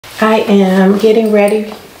I am getting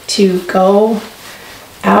ready to go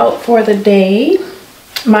out for the day.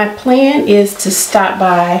 My plan is to stop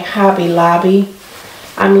by Hobby Lobby.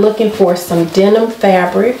 I'm looking for some denim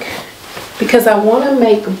fabric because I want to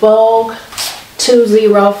make Vogue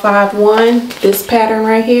 2051, this pattern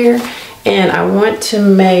right here. And I want to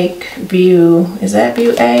make view, is that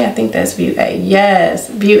view A? I think that's view A.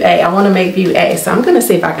 Yes, view A. I want to make view A. So I'm going to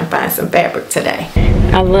see if I can find some fabric today.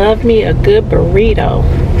 I love me a good burrito,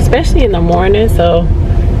 especially in the morning. So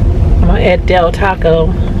I'm at Del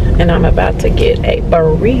Taco and I'm about to get a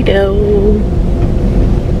burrito.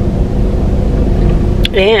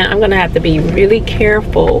 And I'm going to have to be really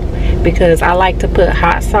careful because I like to put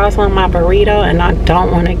hot sauce on my burrito and I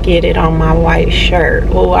don't want to get it on my white shirt.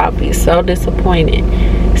 Oh, I'll be so disappointed.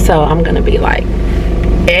 So I'm going to be like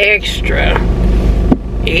extra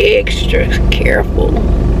careful.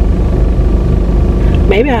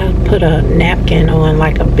 Maybe I'll put a napkin on,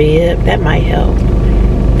 like a bib. That might help.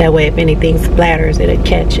 That way if anything splatters, it'll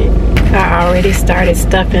catch it. I already started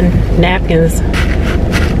stuffing napkins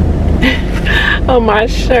on my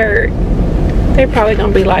shirt. They're probably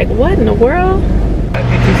gonna be like, what in the world? 216?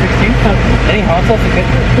 Okay. Any hot sauce to get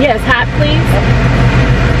through? Yes, hot please.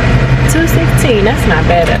 216, that's not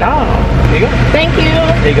bad at all. There you go. Thank you.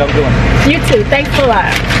 There you go, good one. You too, thanks a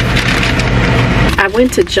lot. I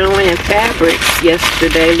went to Joann Fabrics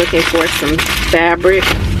yesterday looking for some fabric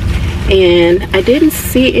and I didn't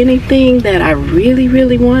see anything that I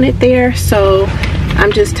really wanted there, so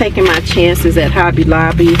I'm just taking my chances at Hobby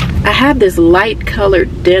Lobby. I have this light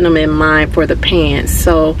colored denim in mind for the pants,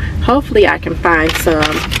 so hopefully I can find some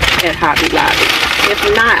at Hobby Lobby. If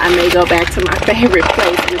not, I may go back to my favorite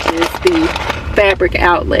place, which is the Fabric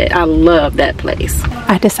Outlet. I love that place.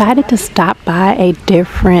 I decided to stop by a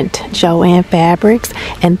different Joann Fabrics,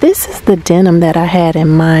 and this is the denim that I had in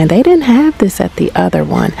mind. They didn't have this at the other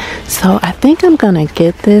one, so I think I'm gonna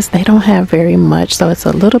get this. They don't have very much, so it's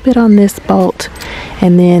a little bit on this bolt,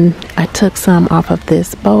 and then I took some off of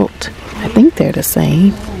this bolt. I think they're the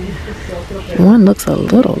same. One looks a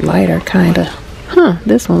little lighter, kind of.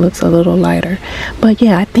 This one looks a little lighter. But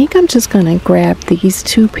yeah, I think I'm just gonna grab these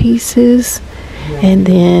two pieces and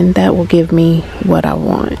then that will give me what I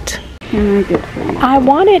want. I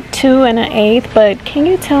wanted 2 1/8, but can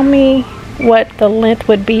you tell me what the length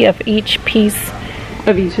would be of each piece?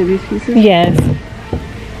 Of each of these pieces? Yes.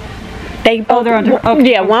 They both, they're under,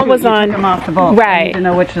 okay. Yeah, one was on, took them off the bolt. Right. I need to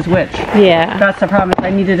know which is which. Yeah. That's the problem. I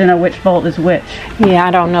needed to know which bolt is which. Yeah,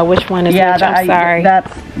 I don't know which one is which. I'm sorry.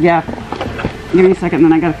 That's, yeah. Give me a second,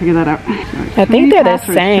 then I gotta figure that out. I think they're the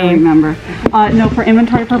same. To remember. No, for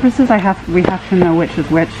inventory purposes, we have to know which is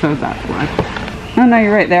which, so that's why. Oh no,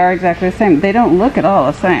 you're right. They are exactly the same. They don't look at all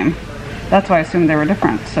the same. That's why I assumed they were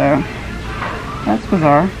different. So that's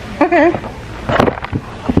bizarre. Okay.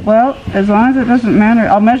 Well, as long as it doesn't matter,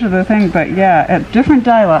 I'll measure the thing. But yeah, at different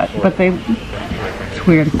dye lot, but it's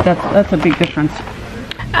weird. That's a big difference.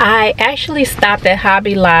 I actually stopped at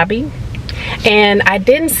Hobby Lobby and I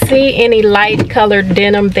didn't see any light colored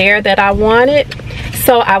denim there that I wanted,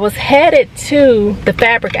 so I was headed to the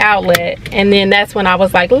Fabric Outlet, and then that's when I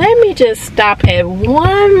was like, let me just stop at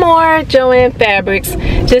one more Joann Fabrics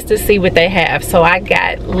just to see what they have. So I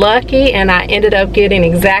got lucky and I ended up getting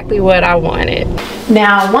exactly what I wanted.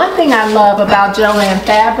 Now, one thing I love about Joann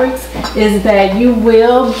Fabrics is that you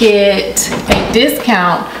will get a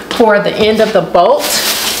discount for the end of the bolt.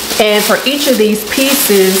 And for each of these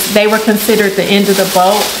pieces, they were considered the end of the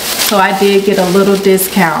bolt. So I did get a little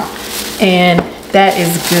discount, and that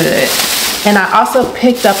is good. And I also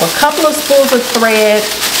picked up a couple of spools of thread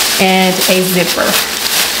and a zipper,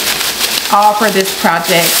 all for this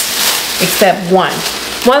project except one.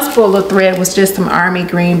 One spool of thread was just some army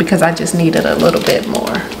green because I just needed a little bit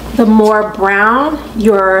more. The more brown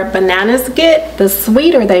your bananas get, the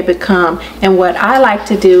sweeter they become. And what I like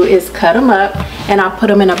to do is cut them up and I'll put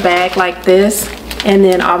them in a bag like this, and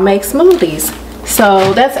then I'll make smoothies.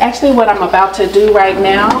 So that's actually what I'm about to do right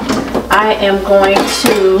now. I am going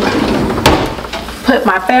to put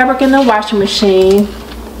my fabric in the washing machine,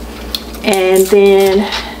 and then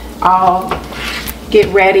I'll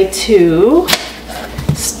get ready to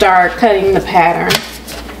start cutting the pattern.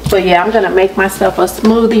 But yeah, I'm gonna make myself a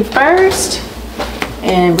smoothie first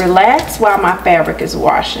and relax while my fabric is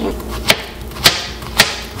washing.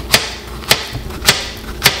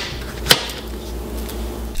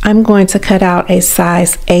 I'm going to cut out a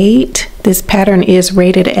size 8. This pattern is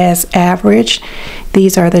rated as average.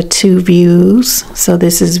 These are the 2 views. So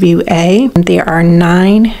this is view A. There are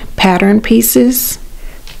 9 pattern pieces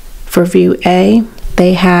for view A.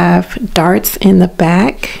 They have darts in the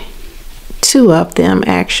back, 2 of them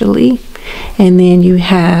actually. And then you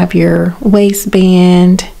have your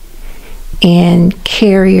waistband and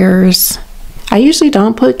carriers. I usually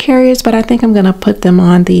don't put carriers, but I think I'm gonna put them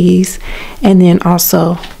on these. And then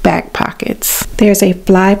also back pockets. There's a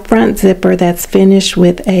fly front zipper that's finished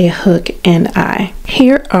with a hook and eye.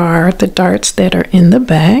 Here are the darts that are in the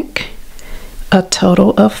back, a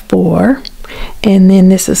total of 4. And then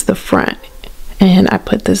this is the front. And I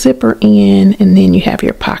put the zipper in, and then you have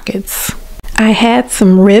your pockets. I had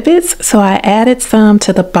some rivets, so I added some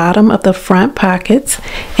to the bottom of the front pockets,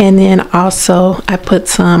 and then also I put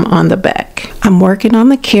some on the back. I'm working on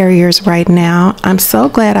the carriers right now. I'm so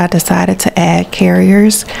glad I decided to add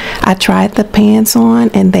carriers. I tried the pants on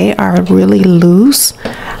and they are really loose.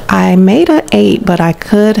 I made an 8, but I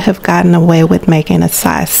could have gotten away with making a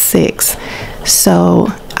size 6. So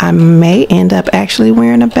I may end up actually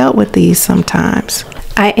wearing a belt with these sometimes.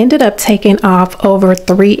 I ended up taking off over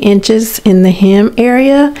 3 inches in the hem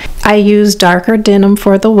area. I used darker denim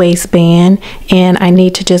for the waistband, and I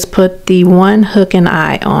need to just put the one hook and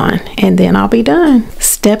eye on, and then I'll be done.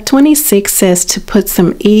 Step 26 says to put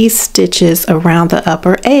some ease stitches around the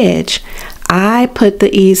upper edge. I put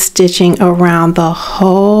the ease stitching around the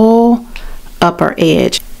whole upper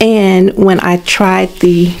edge, and when I tried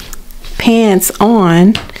the pants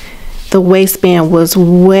on, the waistband was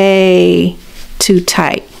way too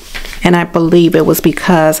tight, and I believe it was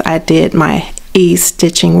because I did my ease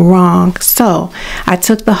stitching wrong. So I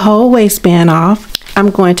took the whole waistband off. I'm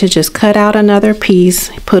going to just cut out another piece,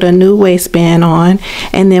 put a new waistband on,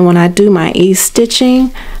 and then when I do my ease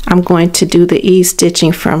stitching, I'm going to do the ease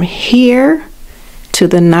stitching from here to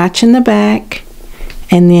the notch in the back,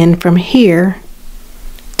 and then from here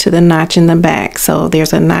to the notch in the back. So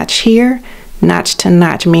there's a notch here, notch to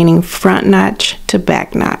notch, meaning front notch to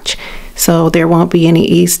back notch. So there won't be any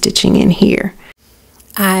ease stitching in here.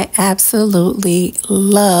 I absolutely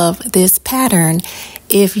love this pattern.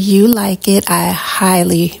 If you like it, I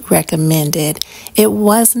highly recommend it. It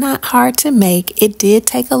was not hard to make. It did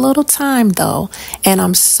take a little time though, and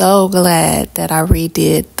I'm so glad that I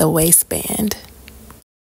redid the waistband.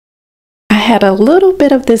 I had a little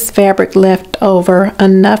bit of this fabric left over,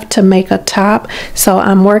 enough to make a top, so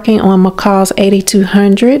I'm working on McCall's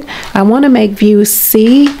 8200. I want to make view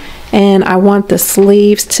C, and I want the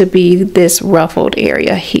sleeves to be this ruffled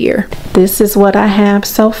area here. This is what I have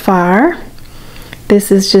so far. This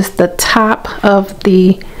is just the top of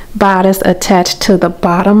the bodice attached to the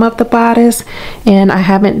bottom of the bodice, and I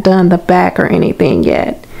haven't done the back or anything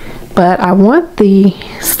yet. But I want the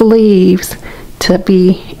sleeves to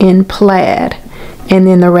be in plaid, and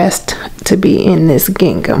then the rest to be in this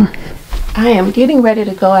gingham. I am getting ready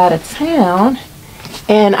to go out of town,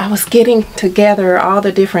 and I was getting together all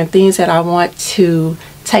the different things that I want to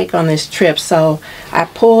take on this trip. So I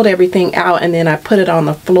pulled everything out and then I put it on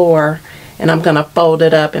the floor, and I'm gonna fold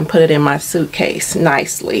it up and put it in my suitcase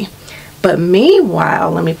nicely. But meanwhile,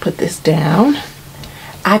 let me put this down.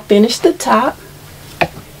 I finished the top,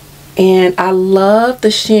 and I love the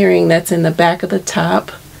shirring that's in the back of the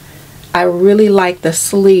top. I really like the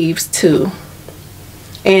sleeves too.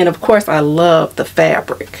 And of course, I love the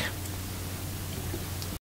fabric.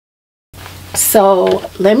 So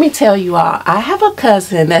let me tell you all, I have a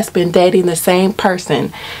cousin that's been dating the same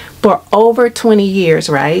person for over 20 years,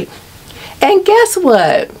 right? And guess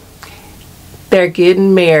what? They're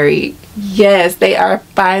getting married. Yes, they are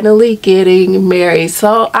finally getting married.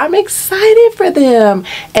 So I'm excited for them.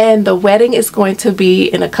 And the wedding is going to be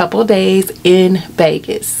in a couple days in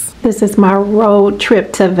Vegas. This is my road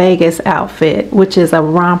trip to Vegas outfit, which is a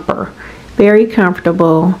romper. Very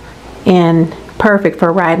comfortable and perfect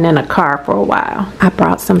for riding in a car for a while. I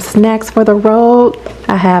brought some snacks for the road.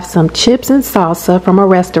 I have some chips and salsa from a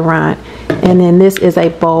restaurant, and then this is a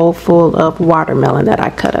bowl full of watermelon that I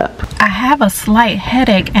cut up. I have a slight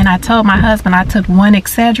headache, and I told my husband I took 1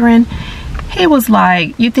 Excedrin. He was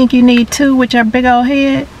like, "You think you need 2 with your big old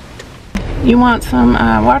head? You want some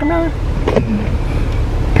watermelon?"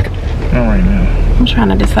 Not right now. I'm trying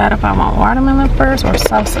to decide if I want watermelon first or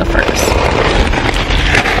salsa first.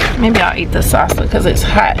 Maybe I'll eat the salsa because it's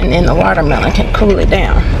hot, and then the watermelon can cool it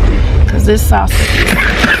down. Because this salsa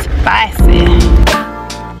is spicy.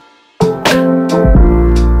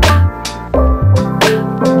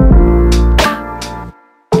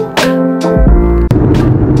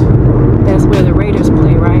 That's where the Raiders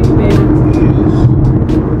play, right, baby?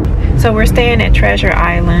 So we're staying at Treasure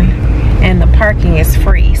Island, and the parking is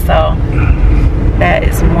free, so that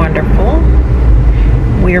is wonderful.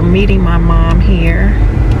 We're meeting my mom here.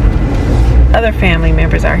 Other family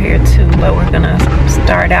members are here too, but we're gonna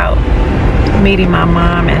start out meeting my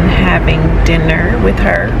mom and having dinner with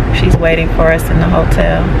her. She's waiting for us in the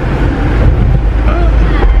hotel.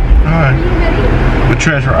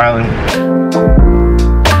 Treasure Island.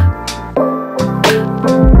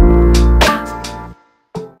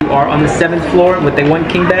 Are on the 7th floor with the 1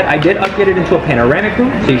 king bed. I did upgrade it into a panoramic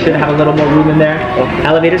room, so you should have a little more room in there.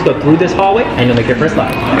 Elevators go through this hallway, and you'll make your first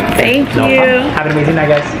lap. Thank you. Have an amazing night,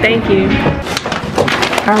 guys. Thank you.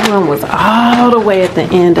 Our room was all the way at the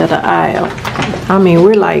end of the aisle. I mean,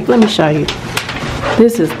 we're like, let me show you.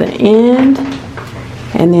 This is the end,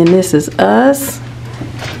 and then this is us,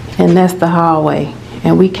 and that's the hallway.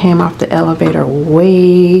 And we came off the elevator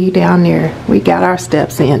way down there. We got our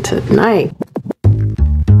steps in tonight.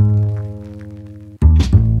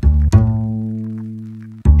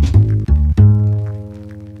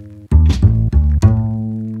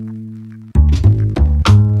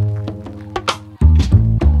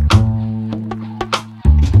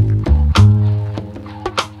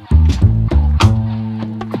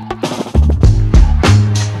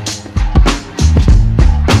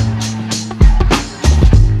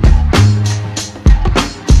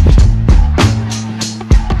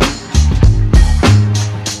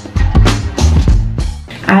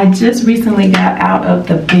 I just recently got out of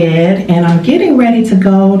the bed and I'm getting ready to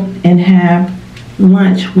go and have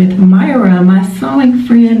lunch with Myra, my sewing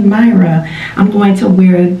friend Myra. I'm going to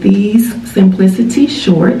wear these Simplicity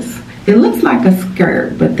shorts. It looks like a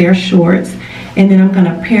skirt, but they're shorts. And then I'm going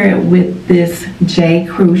to pair it with this J.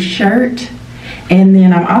 Crew shirt. And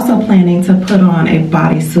then I'm also planning to put on a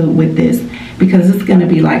bodysuit with this because it's going to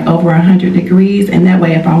be like over 100 degrees. And that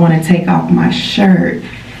way if I want to take off my shirt,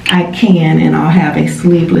 I can, and I'll have a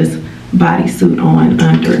sleeveless bodysuit on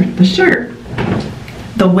under the shirt.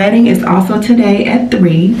 The wedding is also today at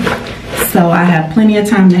 3, so I have plenty of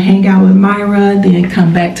time to hang out with Myra, then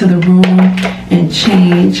come back to the room and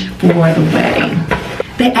change for the wedding.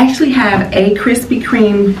 They actually have a Krispy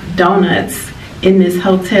Kreme donuts in this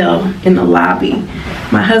hotel in the lobby.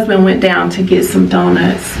 My husband went down to get some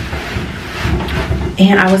donuts.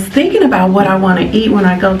 And I was thinking about what I want to eat when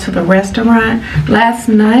I go to the restaurant. Last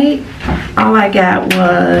night, all I got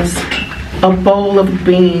was a bowl of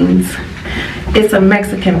beans. It's a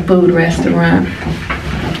Mexican food restaurant.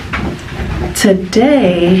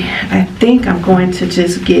 Today, I think I'm going to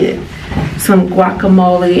just get some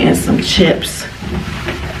guacamole and some chips.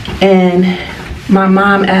 And my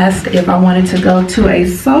mom asked if I wanted to go to a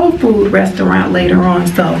soul food restaurant later on,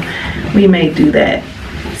 so we may do that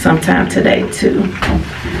sometime today too,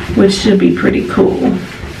 which should be pretty cool.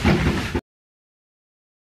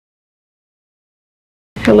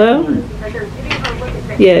 Hello?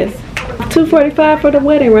 Yes. 2:45 for the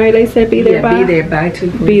wedding, right? They said be there by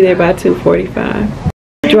 2:45. Be there by 2:45.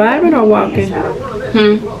 Driving or walking?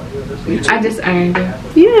 I just ironed it.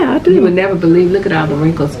 Yeah, I do. You would never believe. Look at all the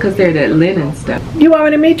wrinkles, because they're that linen stuff. You want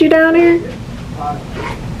me to meet you down there?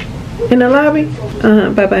 In the lobby?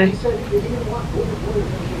 Bye-bye.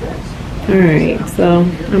 Alright, so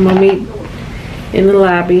I'm gonna meet in the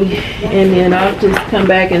lobby and then I'll just come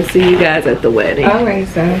back and see you guys at the wedding. Alright,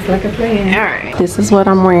 sounds like a plan. Alright. This is what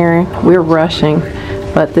I'm wearing. We're rushing,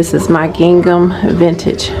 but this is my gingham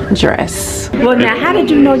vintage dress. Well, now, how did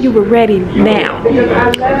you know you were ready now?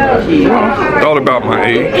 All about my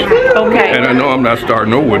age. Okay. And I know I'm not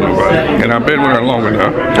starting over with nobody. And I've been with her long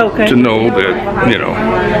enough to know that, you know,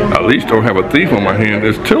 at least don't have a thief on my hand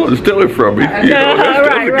that's stealing from me. You know, that's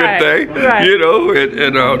a good thing. Right. You know,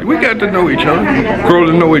 and we got to know each other, grow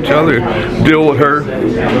to know each other, deal with her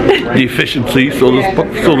deficiency, so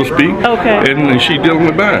to speak. Okay. And she dealing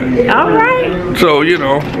with mine. All right. So, you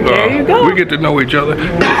know, there you go. We get to know each other.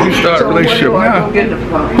 We start a relationship now.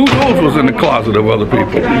 Who knows what's in the closet of other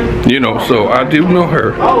people? You know, so I do know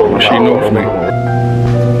her. She knows me.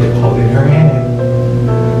 Holding her hand.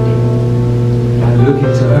 I look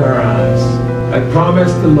into her eyes. I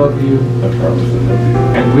promise to love you. I promise to love you.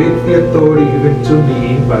 And with the authority given to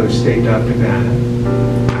me by the state of Nevada,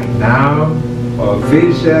 I now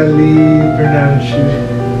officially pronounce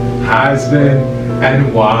you husband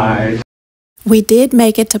and wife. We did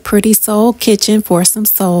make it to Pretty Soul Kitchen for some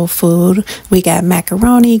soul food. We got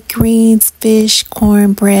macaroni, greens, fish,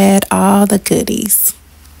 cornbread, all the goodies.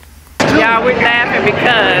 Y'all, we're laughing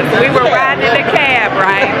because we were riding in the cab,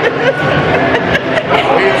 right?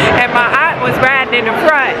 And my aunt was riding in the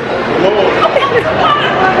front.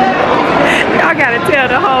 Y'all gotta tell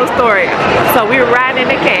the whole story. So we were riding in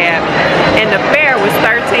the cab and the fare was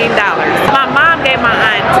 $13. My mom gave my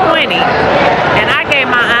aunt $20 and I gave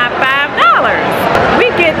my aunt $5. We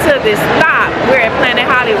get to this stop. We're at Planet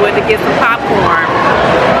Hollywood to get some popcorn.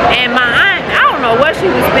 And my aunt, I don't know what she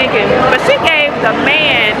was thinking, but she gave the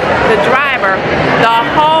man, the driver, the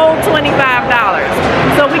whole $25.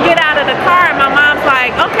 So we get out of the car and my mom's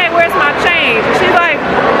like, okay, where's my change? And she's like,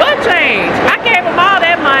 what change? I gave him all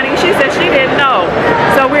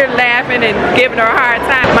and giving her a hard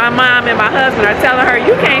time. My mom and my husband are telling her,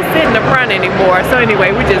 you can't sit in the front anymore. So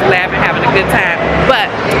anyway, we're just laughing, having a good time. But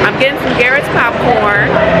I'm getting some Garrett's popcorn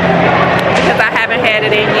because I haven't had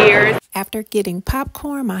it in years. After getting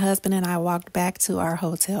popcorn, my husband and I walked back to our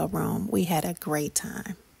hotel room. We had a great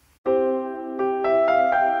time.